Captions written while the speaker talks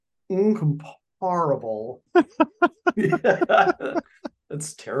Incomparable.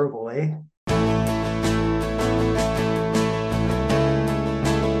 That's terrible, eh?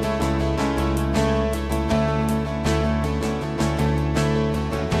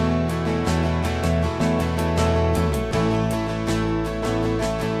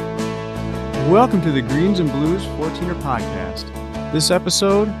 Welcome to the Greens and Blues 14er podcast. This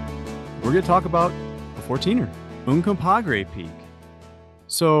episode, we're going to talk about a 14er, Uncompahgre Peak.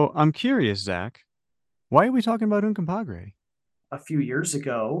 So I'm curious, Zach, why are we talking about Uncompahgre? A few years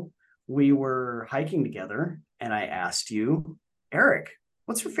ago, we were hiking together, and I asked you, Eric,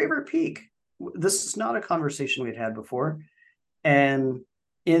 what's your favorite peak? This is not a conversation we'd had before. And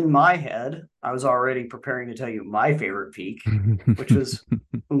in my head, I was already preparing to tell you my favorite peak, which was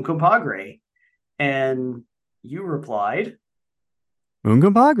Uncompahgre. And you replied,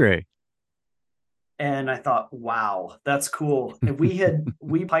 Uncompahgre. and I thought, wow, that's cool. And we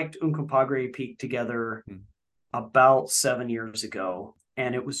hiked Uncompahgre Peak together about 7 years ago,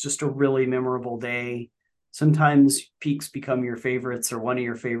 and it was just a really memorable day. Sometimes peaks become your favorites or one of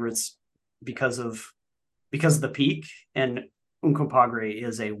your favorites because of the peak, and Uncompahgre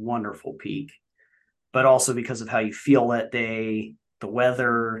is a wonderful peak, but also because of how you feel that day, the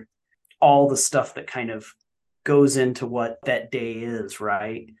weather, all the stuff that kind of goes into what that day is,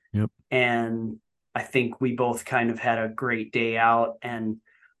 right? Yep. And I think we both kind of had a great day out, and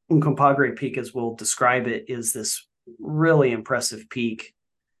Uncompahgre Peak, as we'll describe it, is this really impressive peak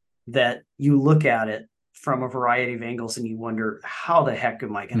that you look at it from a variety of angles and you wonder, how the heck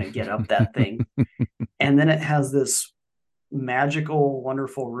am I going to get up that thing? And then it has this magical,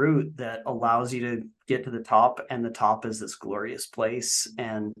 wonderful route that allows you to get to the top, and the top is this glorious place.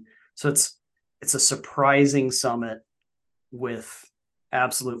 And so it's a surprising summit with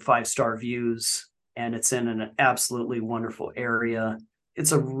absolute 5-star views, and it's in an absolutely wonderful area.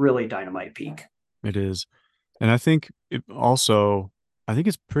 It's a really dynamite peak. It is. And I think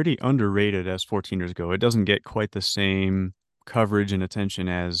it's pretty underrated as 14ers go. It doesn't get quite the same coverage and attention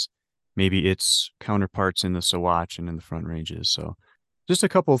as maybe its counterparts in the Sawatch and in the Front Ranges. So just a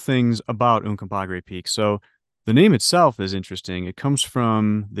couple of things about Uncompahgre Peak. So the name itself is interesting. It comes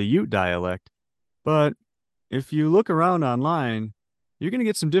from the Ute dialect, but if you look around online, you're going to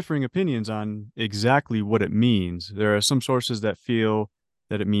get some differing opinions on exactly what it means. There are some sources that feel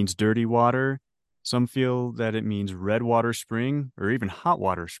that it means dirty water. Some feel that it means red water spring or even hot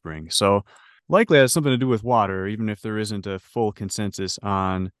water spring. So likely it has something to do with water, even if there isn't a full consensus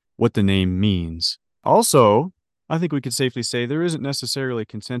on what the name means. Also, I think we could safely say there isn't necessarily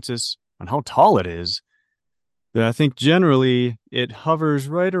consensus on how tall it is. I think generally it hovers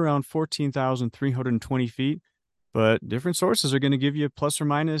right around 14,320 feet, but different sources are going to give you plus or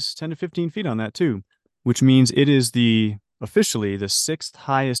minus 10 to 15 feet on that too, which means it is officially the 6th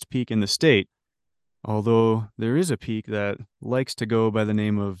highest peak in the state. Although there is a peak that likes to go by the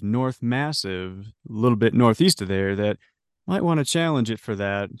name of North Massive, a little bit northeast of there, that might want to challenge it for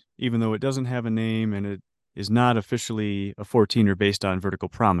that, even though it doesn't have a name and it is not officially a 14er based on vertical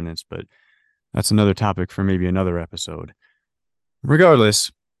prominence, but that's another topic for maybe another episode.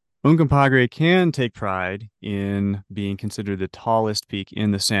 Regardless, Uncompahgre can take pride in being considered the tallest peak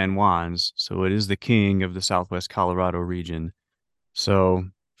in the San Juans, so it is the king of the Southwest Colorado region. So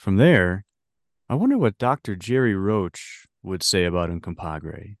from there, I wonder what Dr. Gerry Roach would say about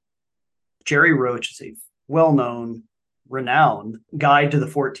Uncompahgre. Gerry Roach is a well-known, renowned guide to the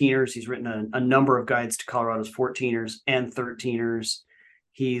 14ers. He's written a number of guides to Colorado's 14ers and 13ers.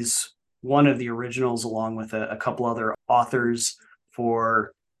 He's one of the originals, along with a couple other authors,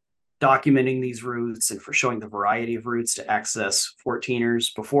 for documenting these routes and for showing the variety of routes to access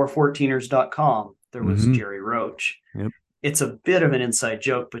 14ers. Before 14ers.com, there was Gerry Roach. Yep. It's a bit of an inside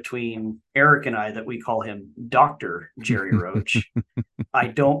joke between Eric and I that we call him Dr. Gerry Roach. I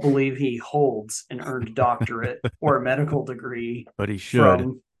don't believe he holds an earned doctorate or a medical degree. But he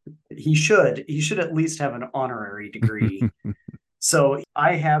should. He should at least have an honorary degree. So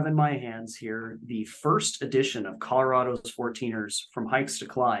I have in my hands here the first edition of Colorado's 14ers from Hikes to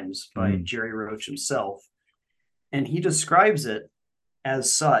Climbs by Gerry Roach himself. And he describes it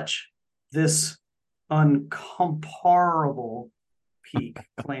as such. This uncomparable peak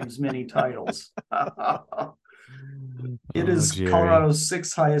claims many titles. It is Gerry. Colorado's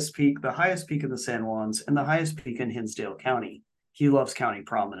 6th highest peak, the highest peak in the San Juans, and the highest peak in Hinsdale County. He loves county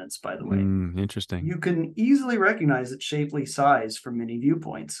prominence, by the way. Interesting. You can easily recognize its shapely size from many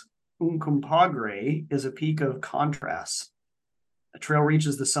viewpoints. Uncompahgre is a peak of contrasts. A trail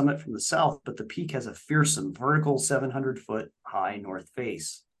reaches the summit from the south, but the peak has a fearsome vertical 700-foot high north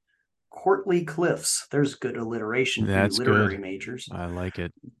face. Courtly cliffs, there's good alliteration for you That's literary good. majors, I like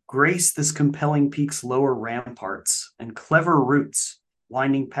it. grace this compelling peak's lower ramparts, and clever routes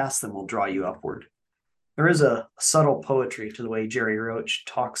winding past them will draw you upward. There is a subtle poetry to the way Gerry Roach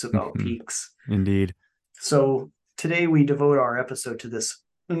talks about peaks. Indeed. So today we devote our episode to this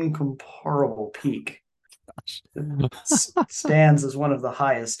incomparable peak. It stands as one of the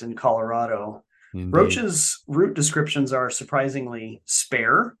highest in Colorado. Indeed. Roach's route descriptions are surprisingly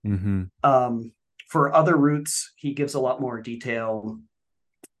spare. Hmm. Um, for other routes, he gives a lot more detail.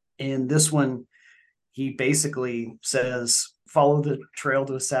 In this one, he basically says, follow the trail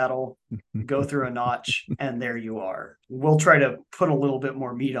to a saddle, go through a notch, and there you are. We'll try to put a little bit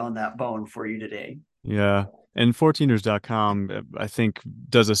more meat on that bone for you today. Yeah. And 14ers.com, I think,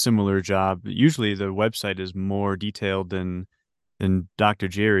 does a similar job. Usually the website is more detailed than Dr.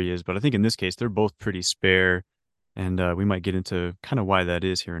 Gerry is, but I think in this case they're both pretty spare, and we might get into kind of why that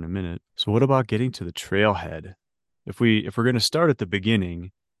is here in a minute. So what about getting to the trailhead? If we're going to start at the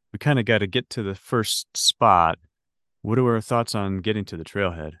beginning, we kind of got to get to the first spot. What are our thoughts on getting to the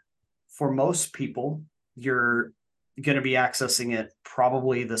trailhead? For most people, you're going to be accessing it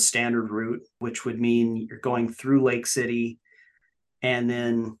probably the standard route, which would mean you're going through Lake City, and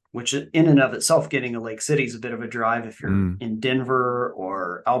then, which in and of itself, getting to Lake City is a bit of a drive if you're Mm, in Denver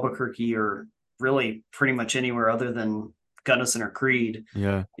or Albuquerque or really pretty much anywhere other than Gunnison or Creed,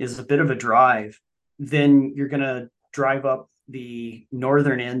 yeah. is a bit of a drive. Then you're going to drive up the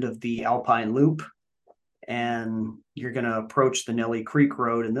northern end of the Alpine Loop, and you're going to approach the Nelly Creek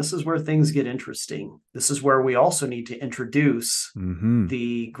Road. And this is where things get interesting. This is where we also need to introduce Mm-hmm.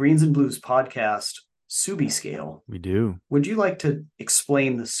 the Greens and Blues podcast, Subi Scale. We do. Would you like to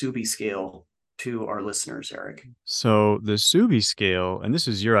explain the Subi Scale to our listeners, Eric? So the Subi scale, and this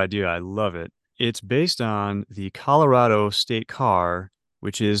is your idea, I love it. It's based on the Colorado state car,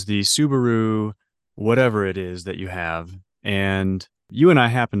 which is the Subaru, whatever it is that you have. And you and I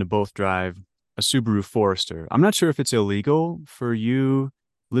happen to both drive a Subaru Forester. I'm not sure if it's illegal for you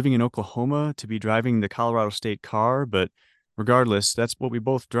living in Oklahoma to be driving the Colorado state car, but regardless, that's what we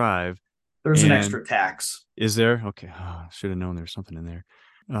both drive. There's an And extra tax. is there? Okay. Oh, should have known there's something in there.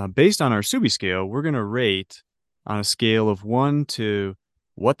 Based on our Subi scale, we're going to rate on a scale of 1 to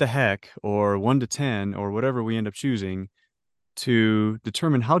what the heck, or 1 to 10, or whatever we end up choosing to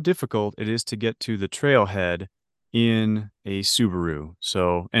determine how difficult it is to get to the trailhead in a Subaru.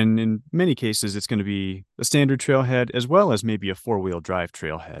 So, and in many cases, it's going to be a standard trailhead as well as maybe a four-wheel drive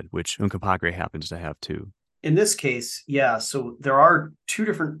trailhead, which Uncompahgre happens to have too. In this case, yeah, so there are two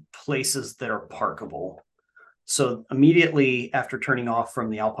different places that are parkable. So immediately after turning off from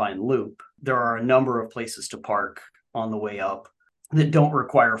the Alpine Loop, there are a number of places to park on the way up that don't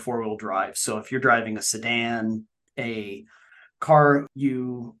require four-wheel drive. So if you're driving a sedan, a car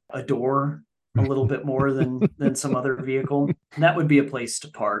you adore a little bit more than some other vehicle, that would be a place to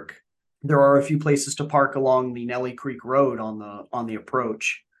park. There are a few places to park along the Nelly Creek Road on the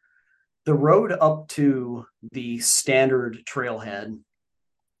approach. The road up to the standard trailhead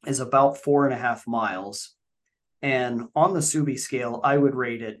is about 4.5 miles. And on the Subi scale, I would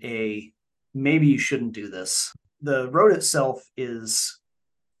rate it a maybe you shouldn't do this. The road itself is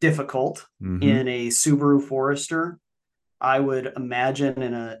difficult Mm-hmm. in a Subaru Forester. I would imagine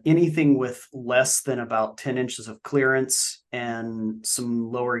in anything with less than about 10 inches of clearance and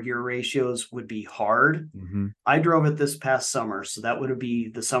some lower gear ratios would be hard. Mm-hmm. I drove it this past summer, so that would be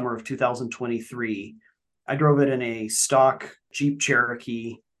the summer of 2023. I drove it in a stock Jeep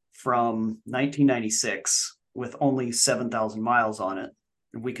Cherokee from 1996 with only 7,000 miles on it.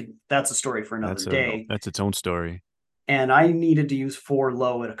 That's a story for another day. That's its own story. And I needed to use four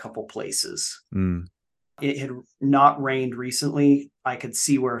low at a couple places. Mm. It had not rained recently. I could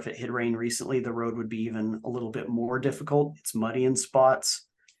see where if it had rained recently, the road would be even a little bit more difficult. It's muddy in spots.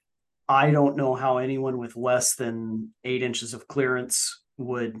 I don't know how anyone with less than 8 inches of clearance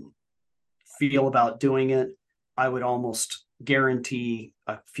would feel about doing it. I would almost guarantee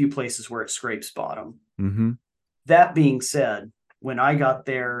a few places where it scrapes bottom. Mm-hmm. That being said, when I got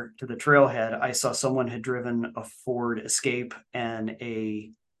there to the trailhead, I saw someone had driven a Ford Escape and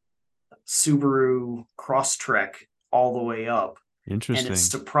a Subaru Crosstrek all the way up. And it Interesting.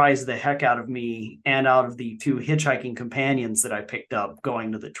 surprised the heck out of me and out of the two hitchhiking companions that I picked up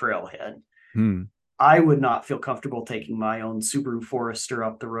going to the trailhead. Hmm. I would not feel comfortable taking my own Subaru Forester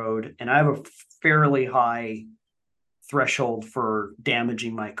up the road, and I have a fairly high threshold for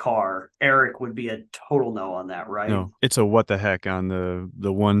damaging my car. Eric would be a total no on that, right? No, it's a what the heck on the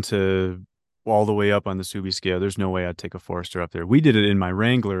 1 to all the way up on the Subi scale. There's no way I'd take a Forester up there. We did it in my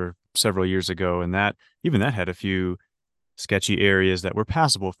Wrangler several years ago, and that even that had a few sketchy areas that were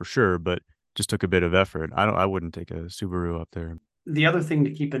passable for sure, but just took a bit of effort. I wouldn't take a Subaru up there. The other thing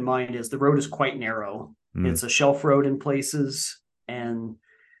to keep in mind is the road is quite narrow. Mm, It's a shelf road in places. And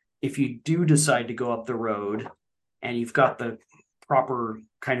if you do decide to go up the road and you've got the proper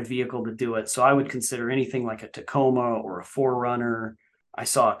kind of vehicle to do it, so I would consider anything like a Tacoma or a 4Runner. I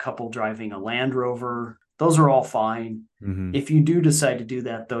saw a couple driving a Land Rover. Those are all fine. hmm If you do decide to do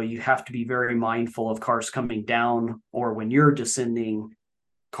that, though, you have to be very mindful of cars coming down, or when you're descending,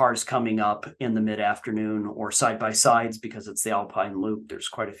 cars coming up in the mid-afternoon, or side by sides, because it's the Alpine Loop. There's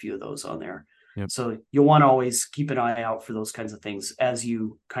quite a few of those on there. Yep. So you'll want to always keep an eye out for those kinds of things as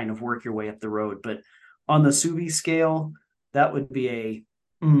you kind of work your way up the road. But on the Suvi scale, that would be a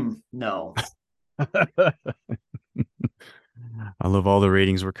no. I love all the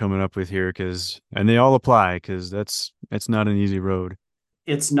ratings we're coming up with here and they all apply because that's not an easy road.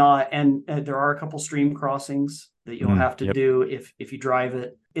 It's not, and there are a couple stream crossings that you'll have to Yep. do if you drive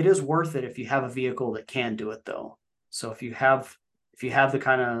it. It is worth it if you have a vehicle that can do it, though. So if you have the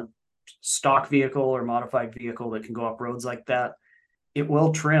kind of stock vehicle or modified vehicle that can go up roads like that, it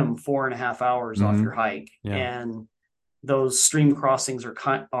will trim 4.5 hours off your hmm hike. Yeah. And those stream crossings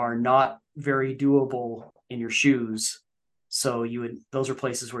are not very doable in your shoes. So those are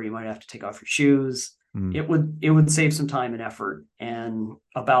places where you might have to take off your shoes. Mm. It would save some time and effort, and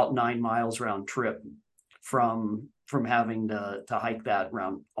about 9 miles round trip from having to hike that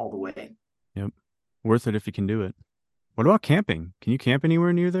round all the way. Yep. Worth it if you can do it. What about camping? Can you camp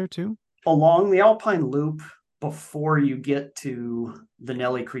anywhere near there too? Along the Alpine Loop, before you get to the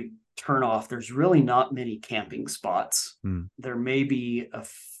Nelly Creek turnoff, there's really not many camping spots. Mm. There may be a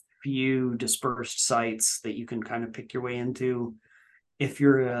few dispersed sites that you can kind of pick your way into. If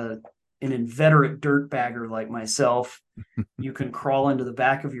you're an inveterate dirtbagger like myself, you can crawl into the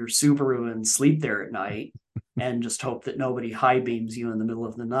back of your Subaru and sleep there at night and just hope that nobody high beams you in the middle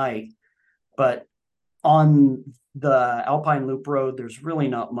of the night. But on the Alpine Loop Road, there's really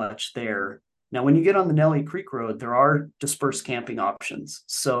not much there. Now, when you get on the Nelly Creek Road, there are dispersed camping options.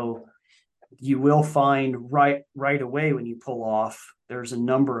 So you will find right away when you pull off, there's a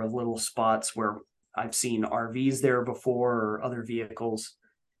number of little spots where I've seen RVs there before or other vehicles.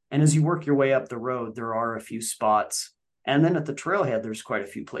 And as you work your way up the road, there are a few spots. And then at the trailhead, there's quite a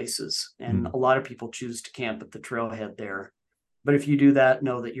few places. And Mm. a lot of people choose to camp at the trailhead there. But if you do that,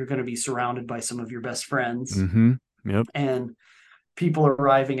 know that you're going to be surrounded by some of your best friends Mm-hmm. Yep. and people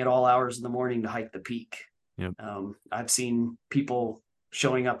arriving at all hours in the morning to hike the peak. Yep. I've seen people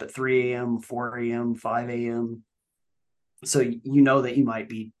showing up at 3 a.m., 4 a.m., 5 a.m. So you know that you might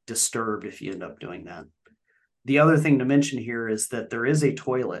be disturbed if you end up doing that. The other thing to mention here is that there is a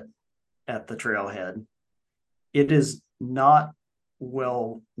toilet at the trailhead. It is not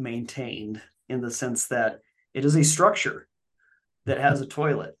well maintained in the sense that it is a structure that has a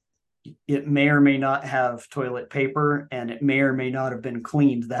toilet. It may or may not have toilet paper, and it may or may not have been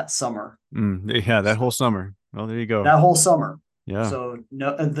cleaned that summer. Yeah, that whole So summer. Well, there you go. that whole summer. Yeah. So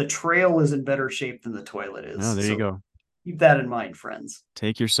no, the trail is in better shape than the toilet Yeah, is. there you So go. keep that in mind, friends.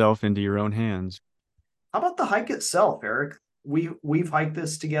 Take yourself into your own hands. How about the hike itself, Eric? We've hiked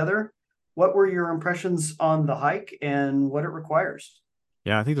this together. What were your impressions on the hike and what it requires?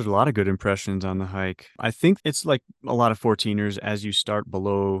 Yeah, I think there's a lot of good impressions on the hike. I think it's like a lot of 14ers as you start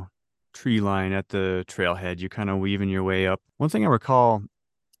below tree line at the trailhead, you're kind of weaving your way up. One thing I recall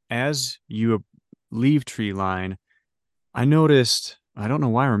as you leave tree line, I noticed, I don't know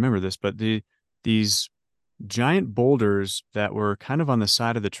why I remember this, but these giant boulders that were kind of on the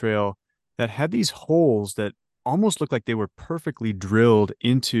side of the trail that had these holes that almost looked like they were perfectly drilled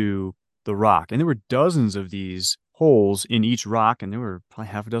into the rock. And there were dozens of these holes in each rock, and there were probably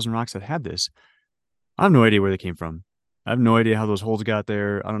half a dozen rocks that had this. I have no idea where they came from. I have no idea how those holes got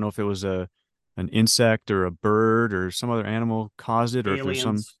there. I don't know if it was a an insect or a bird or some other animal caused it, or if there's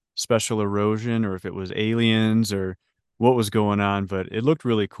some Aliens. special erosion, or if it was aliens or what was going on. But it looked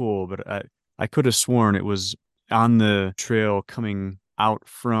really cool. But I could have sworn it was on the trail coming out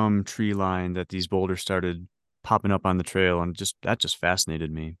from tree line that these boulders started popping up on the trail, and just that just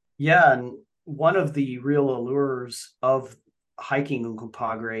fascinated me. Yeah, and one of the real allures of hiking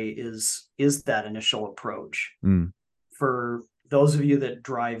Uncompahgre is that initial approach. Mm, For those of you that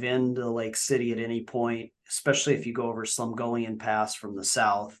drive into Lake City at any point, especially if you go over Slumgullion Pass from the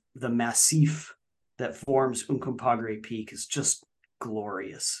south, the massif that forms Uncompahgre Peak is just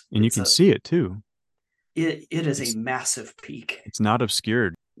glorious. and you can see it too. It is a It's massive peak. it's not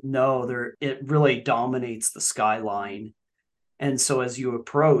obscured. No, it really dominates the skyline. And so as you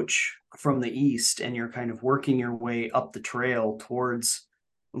approach from the east and you're kind of working your way up the trail towards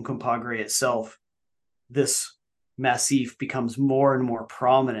Uncompahgre itself, this massif becomes more and more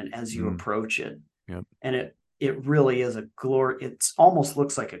prominent as you Mm, approach it. yep. And it really is a glory. It almost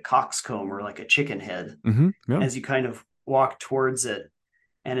looks like a coxcomb or like a chicken head Yeah. as you kind of walk towards it.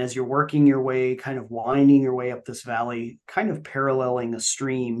 And as you're working your way, kind of winding your way up this valley, kind of paralleling a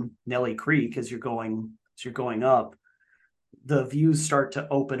stream, Nelly Creek, as you're going up, the views start to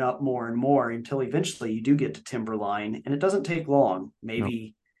open up more and more until eventually you do get to Timberline. And it doesn't take long. Yep.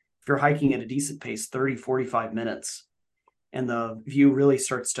 Maybe if you're hiking at a decent pace, 30, 45 minutes. And the view really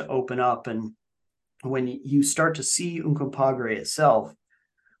starts to open up. And when you start to see Uncompahgre itself,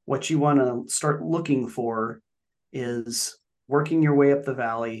 what you want to start looking for is working your way up the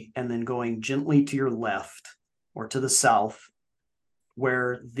valley and then going gently to your left or to the south,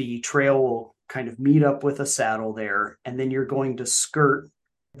 where the trail will kind of meet up with a saddle there. And then you're going to skirt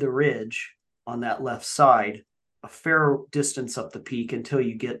the ridge on that left side a fair distance up the peak until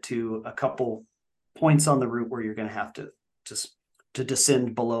you get to a couple points on the route where you're going to have to just to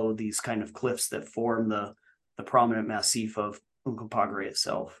descend below these kind of cliffs that form the prominent massif of Uncompahgre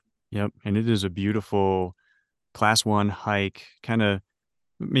itself. Yep. And it is a beautiful class one hike, kind of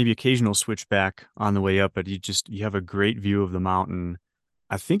maybe occasional switchback on the way up, but you have a great view of the mountain,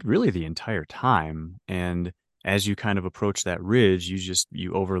 I think really the entire time. And as you kind of approach that ridge,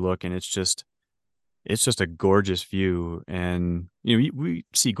 you overlook, and it's just a gorgeous view. And we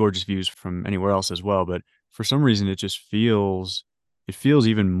see gorgeous views from anywhere else as well, but for some reason it feels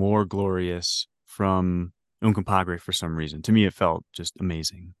even more glorious from Uncompahgre for some reason. To me, it felt just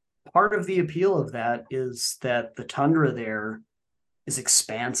amazing. Part of the appeal of that is that the tundra there is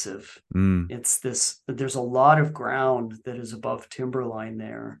expansive. Mm, There's a lot of ground that is above timberline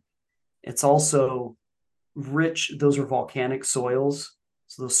there. It's also rich. Those are volcanic soils.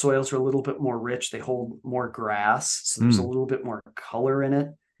 So those soils are a little bit more rich. They hold more grass. So there's a mm, little bit more color in it.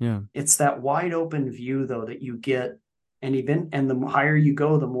 yeah. It's that wide open view though that you get. And the higher you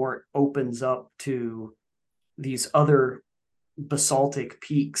go, the more it opens up to these other basaltic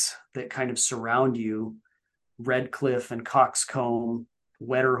peaks that kind of surround you. Red Cliff and Coxcomb,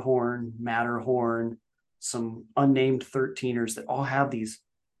 Wetterhorn, Matterhorn, some unnamed 13ers that all have these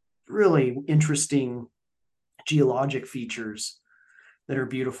really interesting geologic features that are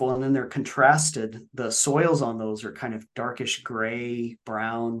beautiful. And then they're contrasted. The soils on those are kind of darkish gray,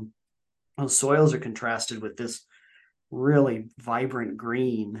 brown. Those soils are contrasted with this really vibrant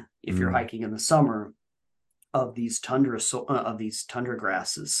green if you're Mm. hiking in the summer of these tundra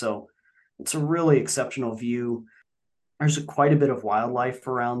grasses. So it's a really exceptional view. There's quite a bit of wildlife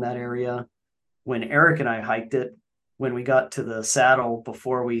around that area. When Eric and I hiked it, when we got to the saddle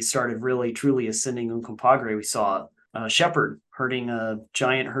before we started really truly ascending Uncompahgre, we saw a shepherd herding a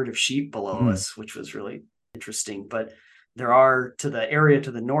giant herd of sheep below Mm. us, which was really interesting. But there are to the area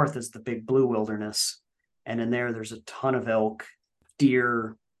to the north is the Big Blue Wilderness, and in there's a ton of elk,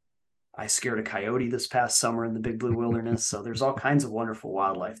 deer. I scared a coyote this past summer in the Big Blue Wilderness, so there's all kinds of wonderful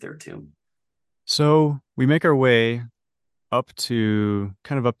wildlife there too. So we make our way up to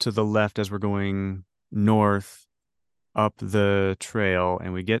kind of up to the left as we're going north up the trail,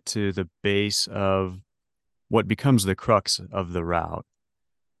 and we get to the base of what becomes the crux of the route.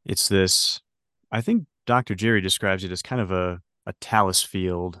 It's this, I think Dr. Gerry describes it as kind of a talus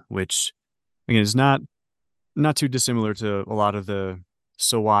field, which again is not too dissimilar to a lot of the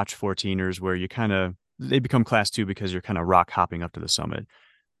Sawatch 14ers where you kind of they become class two because you're kind of rock hopping up to the summit.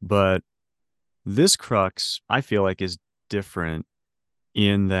 But this crux, I feel like, is different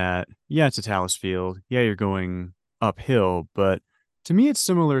in that, yeah, it's a talus field. Yeah, you're going uphill, but to me, it's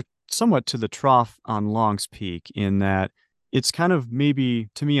similar somewhat to the trough on Long's Peak in that it's kind of maybe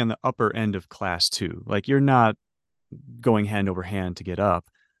to me on the upper end of class two. Like you're not going hand over hand to get up,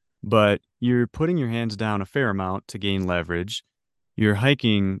 but you're putting your hands down a fair amount to gain leverage. You're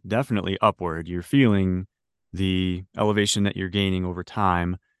hiking definitely upward. You're feeling the elevation that you're gaining over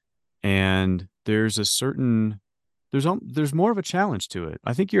time. And there's more of a challenge to it.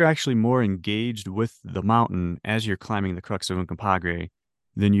 I think you're actually more engaged with the mountain as you're climbing the crux of Uncompahgre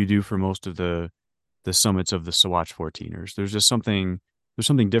than you do for most of the summits of the Sawatch 14ers. There's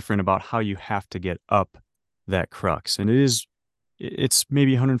something different about how you have to get up that crux. And it's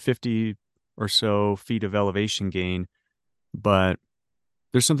maybe 150 or so feet of elevation gain, but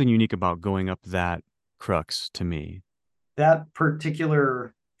there's something unique about going up that crux to me. That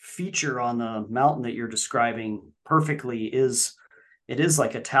particular feature on the mountain that you're describing perfectly is it is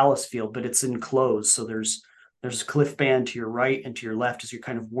like a talus field, but it's enclosed. So there's a cliff band to your right and to your left as you're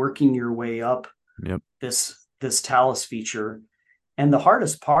kind of working your way up Yep. this talus feature. And the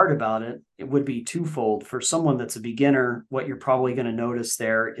hardest part about it would be twofold. For someone that's a beginner, what you're probably going to notice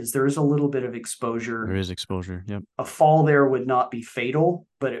there is there is a little bit of There exposure. is exposure. Yep. A fall there would not be fatal,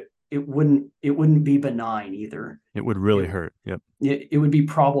 but it wouldn't be benign either. It would really It hurt. Yep. it would be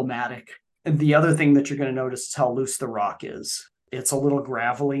problematic. And the other thing that you're going to notice is how loose the rock is. It's a little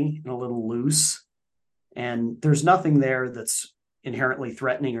gravelly and a little loose, and there's nothing there that's inherently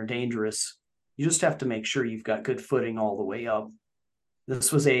threatening or dangerous. You just have to make sure you've got good footing all the way up.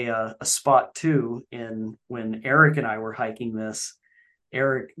 This was a spot too in when Eric and I were hiking this.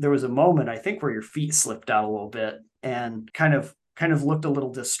 Eric, there was a moment I think where your feet slipped out a little bit and kind of looked a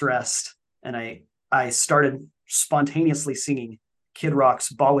little distressed, and I started spontaneously singing Kid Rock's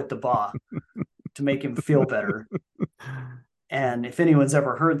 "Ba with the Ba" to make him feel better. And if anyone's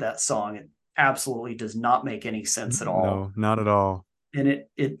ever heard that song, it absolutely does not make any sense at all. No, not at all. And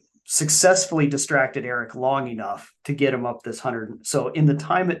it successfully distracted Eric long enough to get him up this 100. So in the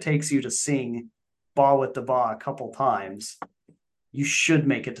time it takes you to sing "Ba with the Ba" a couple times, you should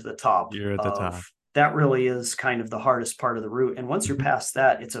make it to the top You're at the top. of that. Really is kind of the hardest part of the route. And once you're Mhm. past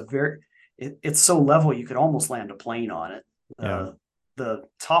that, it's so level you could almost land a plane on it. Yeah, The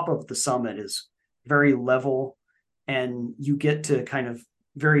top of the summit is very level, and you get to kind of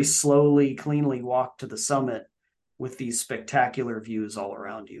very slowly, cleanly walk to the summit with these spectacular views all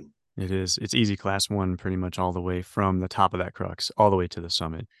around you. it is. It's easy class one pretty much all the way from the top of that crux all the way to the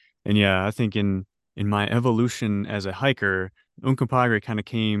summit. And yeah, I think in my evolution as a hiker, Uncompahgre kind of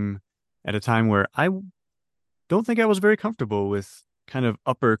came at a time where I don't think I was very comfortable with kind of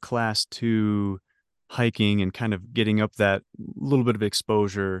upper class two hiking and kind of getting up that little bit of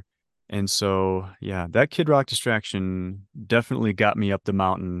exposure. And so, yeah, that Kid Rock distraction definitely got me up the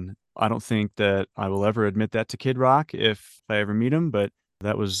mountain. I don't think that I will ever admit that to Kid Rock if I ever meet him, but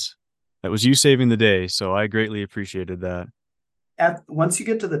that was that was you saving the day. So I greatly appreciated that. At once you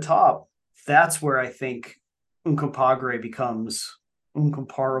get to the top, that's where I think Uncompahgre becomes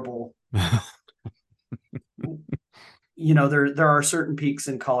incomparable. There are certain peaks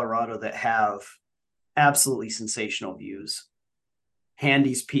in Colorado that have absolutely sensational views.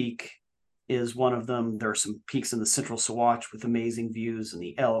 Handy's Peak is one of them. There are some peaks in the Central Sawatch with amazing views, and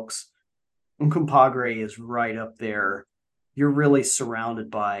the Elks. Uncompahgre is right up there. You're really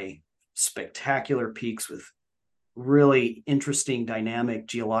surrounded by spectacular peaks with really interesting dynamic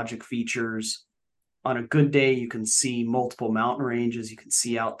geologic features. On a good day, you can see multiple mountain ranges. You can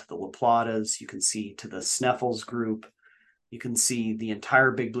see out to the La Platas. You can see to the Sneffels group. You can see the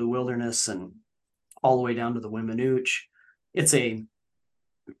entire Big Blue Wilderness and all the way down to the Weminuche. It's a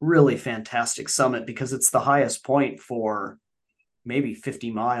really fantastic summit because it's the highest point for maybe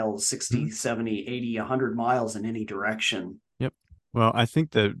 50 miles, 60, Mhm. 70, 80, 100 miles in any direction. Yep. Well, I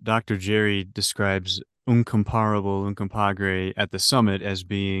think that Dr. Gerry describes Uncomparable, Uncompahgre at the summit as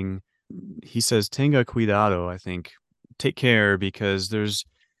being, he says, tenga cuidado, I think. Take care because there's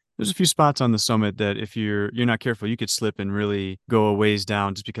a few spots on the summit that if you're not careful, you could slip and really go a ways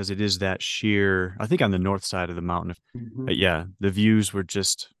down just because it is that sheer, I think on the north side of the mountain. But Mm-hmm. yeah, the views were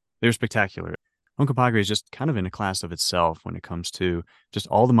just they're spectacular. Uncompahgre is just kind of in a class of itself when it comes to just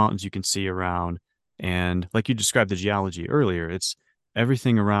all the mountains you can see around. And like you described the geology earlier, it's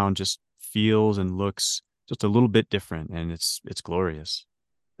everything around just feels and looks just a little bit different and it's glorious.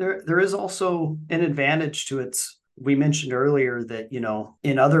 There is also an advantage to it. We mentioned earlier that,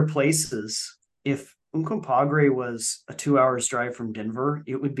 in other places, if Uncompahgre was a 2 hours drive from Denver,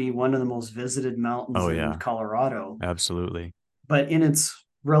 it would be one of the most visited mountains Oh in yeah, Colorado. absolutely. But in its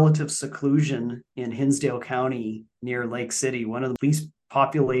relative seclusion in Hinsdale County near Lake City, one of the least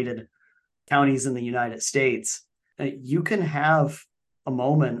populated counties in the United States, you can have a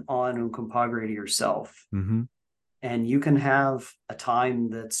moment on Uncompahgre to yourself, Hmm. and you can have a time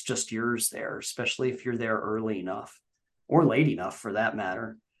that's just yours there, especially if you're there early enough or late enough for that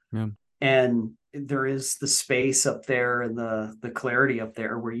matter. Yeah. And there is the space up there and the clarity up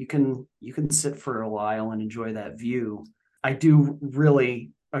there where you can sit for a while and enjoy that view. I do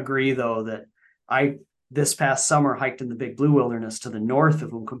really agree though that I this past summer hiked in the Big Blue Wilderness to the north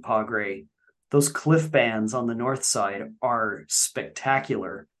of Uncompahgre. Those cliff bands on the north side are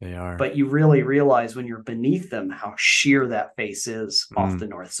spectacular, They are. but you really realize when you're beneath them how sheer that face is off Mm. the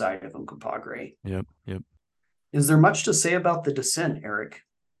north side of Uncompahgre. Yep. Yep. Is there much to say about the descent, Eric?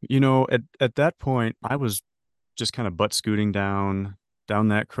 At that point, I was just kind of butt scooting down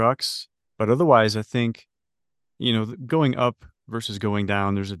that crux. But otherwise, I think, going up versus going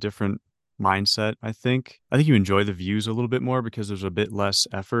down, there's a different mindset, I think. I think you enjoy the views a little bit more because there's a bit less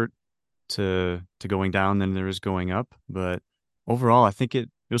effort to going down than there is going up. But overall, I think it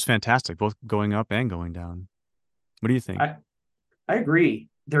was fantastic, both going up and going down. What do you think? I I agree.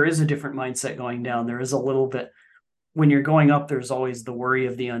 There is a different mindset going down. There is a little bit when you're going up, there's always the worry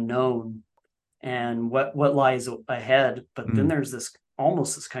of the unknown and what lies ahead. But then Mm. there's this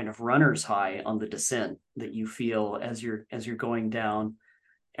almost this kind of runner's high on the descent that you feel as you're going down.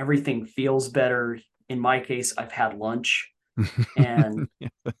 Everything feels better. In my case, I've had lunch and Yeah.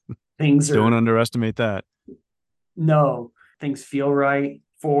 things Don't are underestimate that. no, things feel right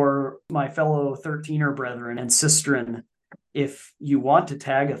for my fellow 13er brethren and sistren. If you want to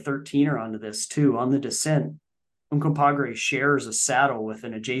tag a 13er onto this too, on the descent, Uncompahgre shares a saddle with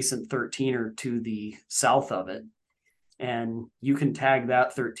an adjacent 13er to the south of it. And you can tag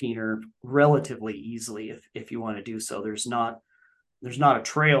that 13er relatively easily if you want to do so. There's not a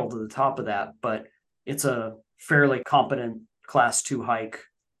trail to the top of that, but it's a fairly competent class 2 hike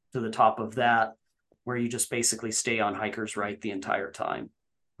to the top of that where you just basically stay on hiker's right the entire time.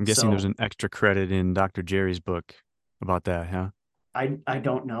 I'm guessing there's So an extra credit in Dr. Jerry's book about that, huh? I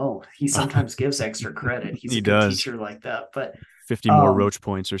don't know. He sometimes gives extra credit. He's He a good does. teacher like that. But 50 more um roach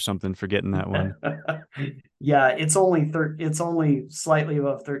points or something for getting that one. yeah, it's only slightly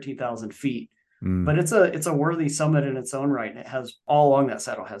above 13,000 feet, Mm, but it's a worthy summit in its own right. And it has all along that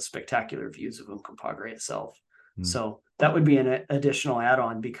saddle has spectacular views of Uncompahgre itself. mm. So that would be an additional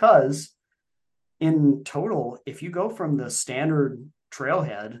add-on because in total, if you go from the standard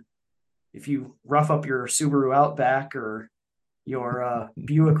trailhead, if you rough up your Subaru Outback or your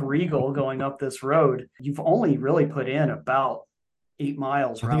Buick Regal going up this road, you've only really put in about 8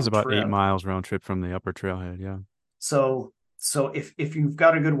 miles I think it's round about eight trip. miles round trip from the upper trailhead. Yeah. So if you've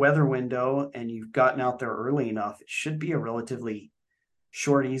got a good weather window and you've gotten out there early enough, it should be a relatively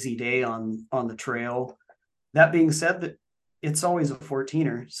short, easy day on the trail. That being said, that it's always a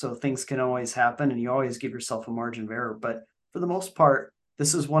 14er, so things can always happen, and you always give yourself a margin of error. But for the most part,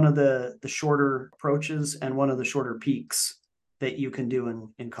 this is one of the shorter approaches and one of the shorter peaks that you can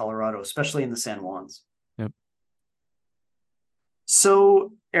do in Colorado, especially in the San Juans. Yep.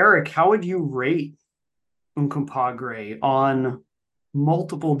 So, Eric, how would you rate Uncompahgre on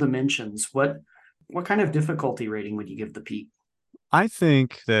multiple dimensions? What kind of difficulty rating would you give the peak? I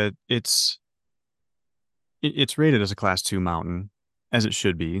think that it's rated as a class 2 mountain, as it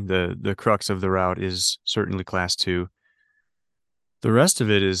should be. The crux of the route is certainly class 2. The rest of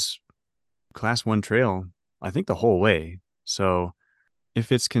it is class 1 trail, I think the whole way. So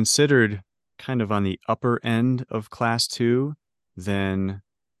if it's considered kind of on the upper end of class 2, then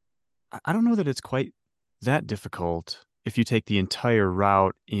I don't know that it's quite that difficult if you take the entire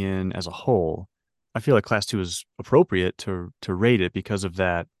route in as a whole. I feel like class 2 is appropriate to rate it because of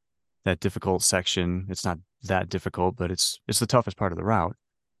that difficult section. It's not that difficult, but it's the toughest part of the route.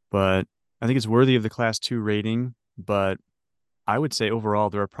 But I think it's worthy of the class 2 rating, but I would say overall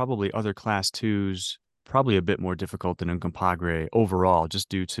there are probably other class 2s probably a bit more difficult than Uncompahgre overall just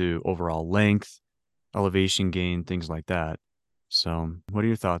due to overall length, elevation gain, things like that. So, what are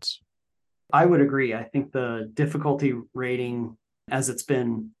your thoughts? I would agree. I think the difficulty rating, as it's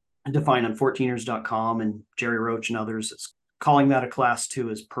been defined on 14ers.com and Gerry Roach and others, is calling that a class 2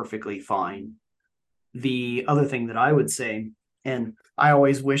 is perfectly fine. The other thing that I would say, and I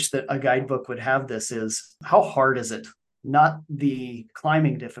always wish that a guidebook would have this, is how hard is it? Not the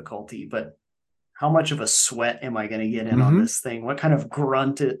climbing difficulty, but how much of a sweat am I going to get in on Mm-hmm. this thing? What kind of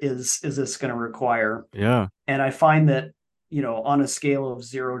grunt is this going to require? Yeah. And I find that, on a scale of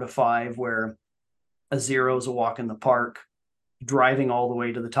 0 to 5, where a 0 is a walk in the park, driving all the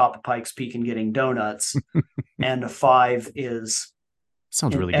way to the top of Pikes Peak and getting donuts, and a 5 is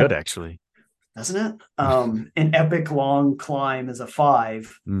Sounds an really good, actually. doesn't it? An epic long climb is a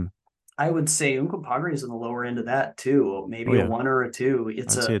 5. Mm. I would say Uncompahgre is in the lower end of that too, Oh maybe a yeah. 1 or a 2.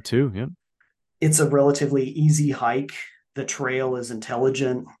 I'd say it too. Yep. It's a relatively easy hike. The trail is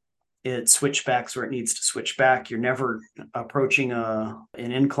intelligent. It switchbacks where it needs to switch back. You're never approaching an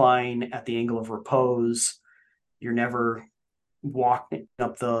incline at the angle of repose. You're never walking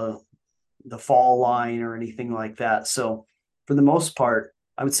up the fall line or anything like that. So for the most part,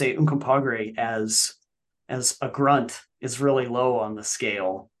 I would say Uncompahgre as a grunt is really low on the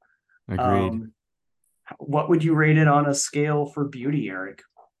scale. Agreed. Um, what would you rate it on a scale for beauty, Eric?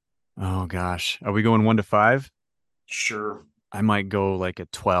 Oh gosh. Are we going 1 to 5? Sure. I might go like a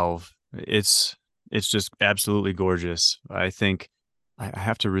 12. It's just absolutely gorgeous. I think I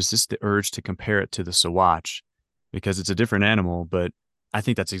have to resist the urge to compare it to the Sawatch because it's a different animal, but I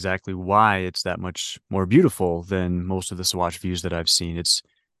think that's exactly why it's that much more beautiful than most of the Sawatch views that I've seen. It's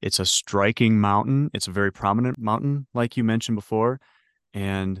a striking mountain. It's a very prominent mountain, like you mentioned before,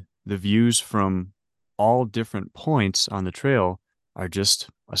 and the views from all different points on the trail are just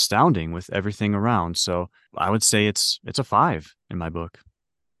astounding with everything around. So I would say it's a 5 in my book.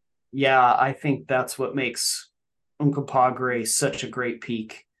 Yeah, I think that's what makes Uncompahgre such a great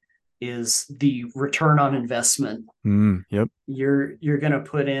peak is the return on investment. Yep. You're going to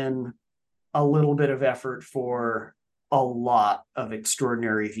put in a little bit of effort for a lot of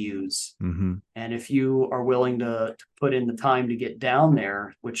extraordinary views. Mm-hmm. And if you are willing to put in the time to get down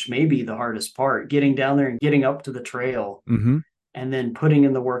there, which may be the hardest part, getting down there and getting up to the trail Mm-hmm. and then putting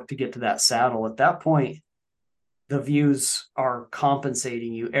in the work to get to that saddle, at that point, the views are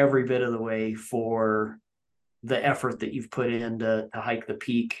compensating you every bit of the way for the effort that you've put in to hike the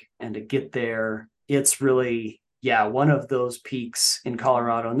peak and to get there. It's really, yeah, one of those peaks in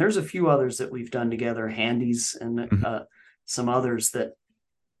Colorado. And there's a few others that we've done together, Handies and Mm-hmm. some others that,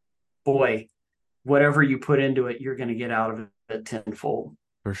 boy, whatever you put into it, you're going to get out of it tenfold.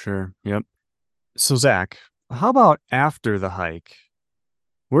 For sure. Yep. So Zach, how about after the hike?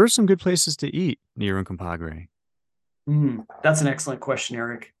 Where are some good places to eat near Uncompahgre? That's an excellent question,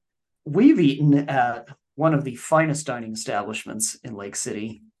 Eric. We've eaten at one of the finest dining establishments in Lake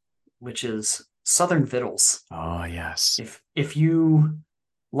City, which is Southern Vittles. Oh, yes. If you,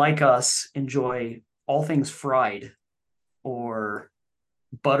 like us, enjoy all things fried or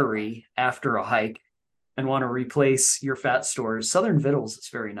buttery after a hike and want to replace your fat stores, Southern Vittles is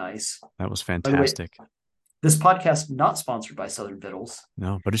very nice. That was By the way, fantastic. this podcast not sponsored by Southern Vittles.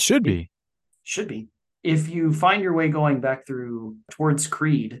 No, but it should It be. should be. If you find your way going back through towards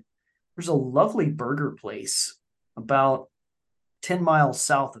Creed, there's a lovely burger place about 10 miles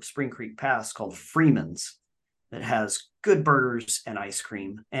south of Spring Creek Pass called Freeman's that has good burgers and ice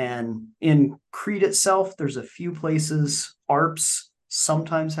cream. And in Creed itself, there's a few places. Arps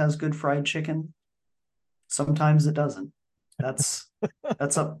sometimes has good fried chicken. Sometimes it doesn't. That's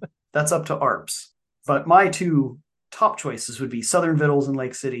that's up that's up to Arps. But my two top choices would be Southern Vittles in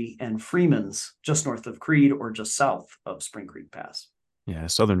Lake City and Freeman's just north of Creed or just south of Spring Creek Pass. Yeah,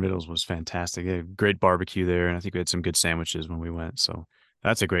 Southern Vittles was fantastic. They had great barbecue there, and I think we had some good sandwiches when we went. So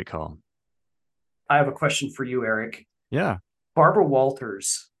that's a great call. I have a question for you, Eric. Yeah, Barbara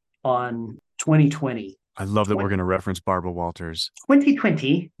Walters on 2020. I love that we're going 20, to reference Barbara Walters.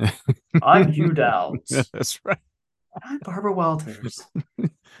 2020, I'm Hugh Dowds. That's right. I'm Barbara Walters.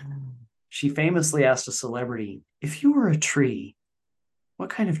 She famously asked a celebrity, if you were a tree, what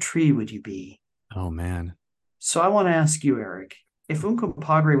kind of tree would you be? Oh, man. So I want to ask you, Eric, if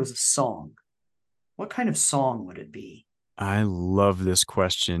Uncompahgre was a song, what kind of song would it be? I love this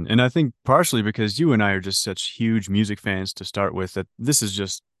question. And I think partially because you and I are just such huge music fans to start with, that this is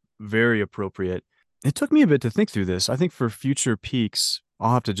just very appropriate. It took me a bit to think through this. I think for future peaks,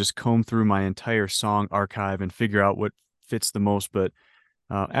 I'll have to just comb through my entire song archive and figure out what fits the most. But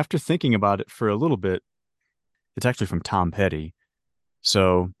after thinking about it for a little bit, it's actually from Tom Petty.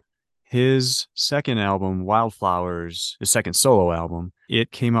 So his second album, Wildflowers, his second solo album,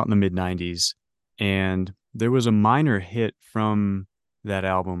 it came out in the mid 90s. And there was a minor hit from that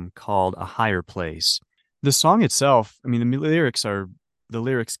album called A Higher Place. The song itself, I mean, the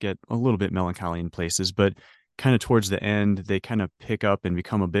lyrics get a little bit melancholy in places, but kind of towards the end, they kind of pick up and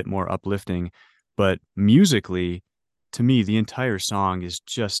become a bit more uplifting. But musically, to me, the entire song is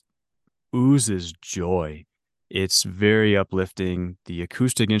just oozes joy. It's very uplifting. The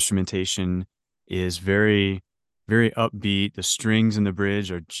acoustic instrumentation is very, very upbeat. The strings in the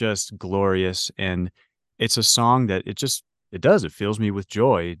bridge are just glorious. And it's a song that it fills me with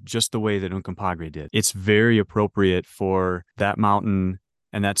joy, just the way that Uncompahgre did. It's very appropriate for that mountain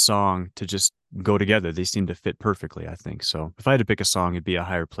and that song to just go together. They seem to fit perfectly, I think. So if I had to pick a song, it'd be A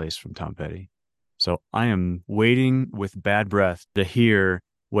Higher Place from Tom Petty. So I am waiting with bad breath to hear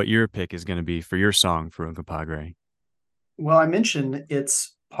what your pick is going to be for your song for Uncompahgre. Well, I mentioned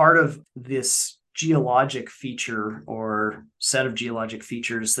it's part of this geologic feature or set of geologic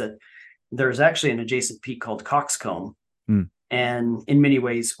features that there's actually an adjacent peak called Coxcomb. Hmm. And in many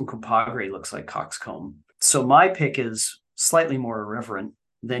ways, Uncompahgre looks like Coxcomb. So my pick is slightly more irreverent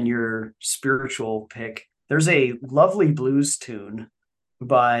than your spiritual pick. There's a lovely blues tune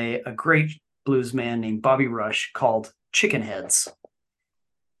by a great blues man named Bobby Rush called Chicken Heads.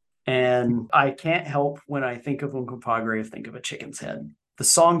 And I can't help when I think of Uncompahgre think of a chicken's head. The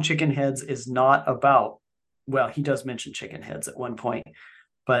song Chicken Heads is not about, well, he does mention chicken heads at one point,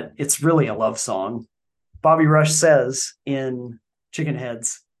 but it's really a love song. Bobby Rush says in Chicken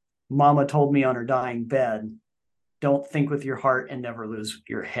Heads, Mama told me on her dying bed, don't think with your heart and never lose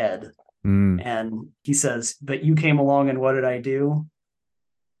your head. Mm. And he says, but you came along and what did I do?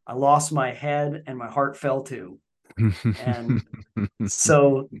 I lost my head and my heart fell too. And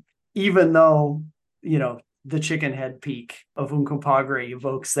so even though, the chicken head peak of Uncompahgre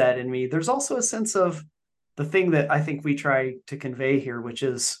evokes that in me. There's also a sense of the thing that I think we try to convey here, which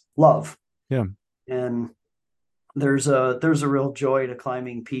is love. Yeah, And there's a real joy to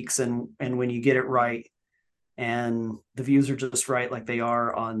climbing peaks, and when you get it right and the views are just right like they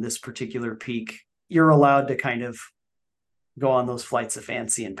are on this particular peak, you're allowed to kind of go on those flights of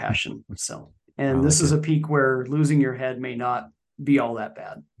fancy and passion. So, I and this like is it. a peak where losing your head may not be all that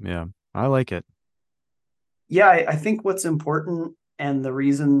bad. Yeah, I like it. Yeah, I think what's important, and the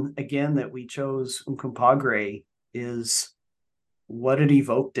reason again that we chose Uncompahgre, is what it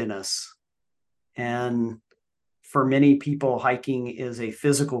evoked in us. And for many people, hiking is a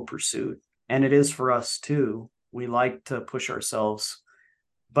physical pursuit, and it is for us too. We like to push ourselves,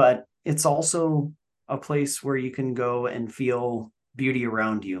 but it's also a place where you can go and feel beauty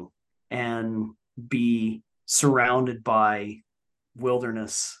around you and be surrounded by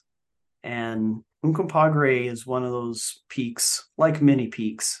wilderness. And Uncompahgre is one of those peaks, like many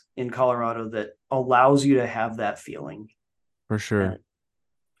peaks in Colorado, that allows you to have that feeling. For sure. And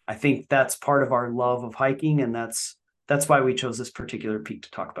I think that's part of our love of hiking, and that's why we chose this particular peak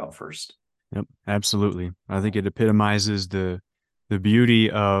to talk about first. Yep, absolutely. I think it epitomizes the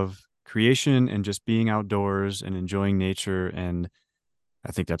beauty of creation and just being outdoors and enjoying nature. And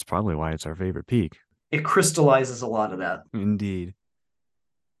I think that's probably why it's our favorite peak. It crystallizes a lot of that. Indeed.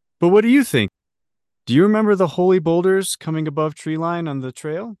 But what do you think? Do you remember the holy boulders coming above tree line on the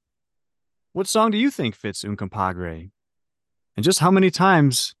trail? What song do you think fits Uncompahgre? And just how many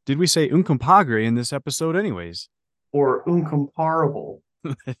times did we say Uncompahgre in this episode, anyways? Or incomparable.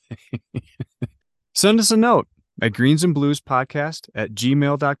 Send us a note at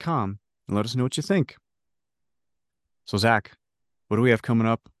greensandbluespodcast@gmail.com and let us know what you think. So, Zach, what do we have coming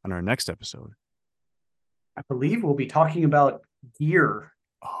up on our next episode? I believe we'll be talking about gear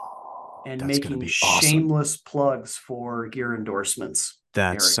Oh, and that's going to making be awesome. shameless plugs for gear endorsements, That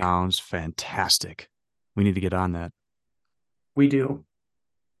Eric. sounds fantastic. We need to get on that. We do.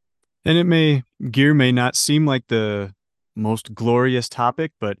 And gear may not seem like the most glorious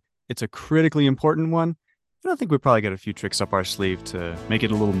topic, but it's a critically important one. And I think we probably got a few tricks up our sleeve to make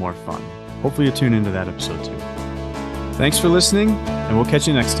it a little more fun. Hopefully you tune into that episode too. Thanks for listening, and we'll catch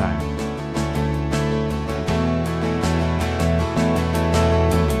you next time.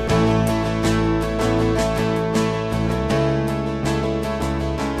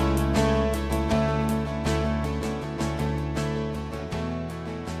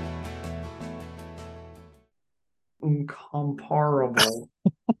 Incomparable.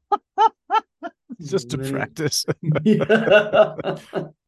 Just to practice. Yeah.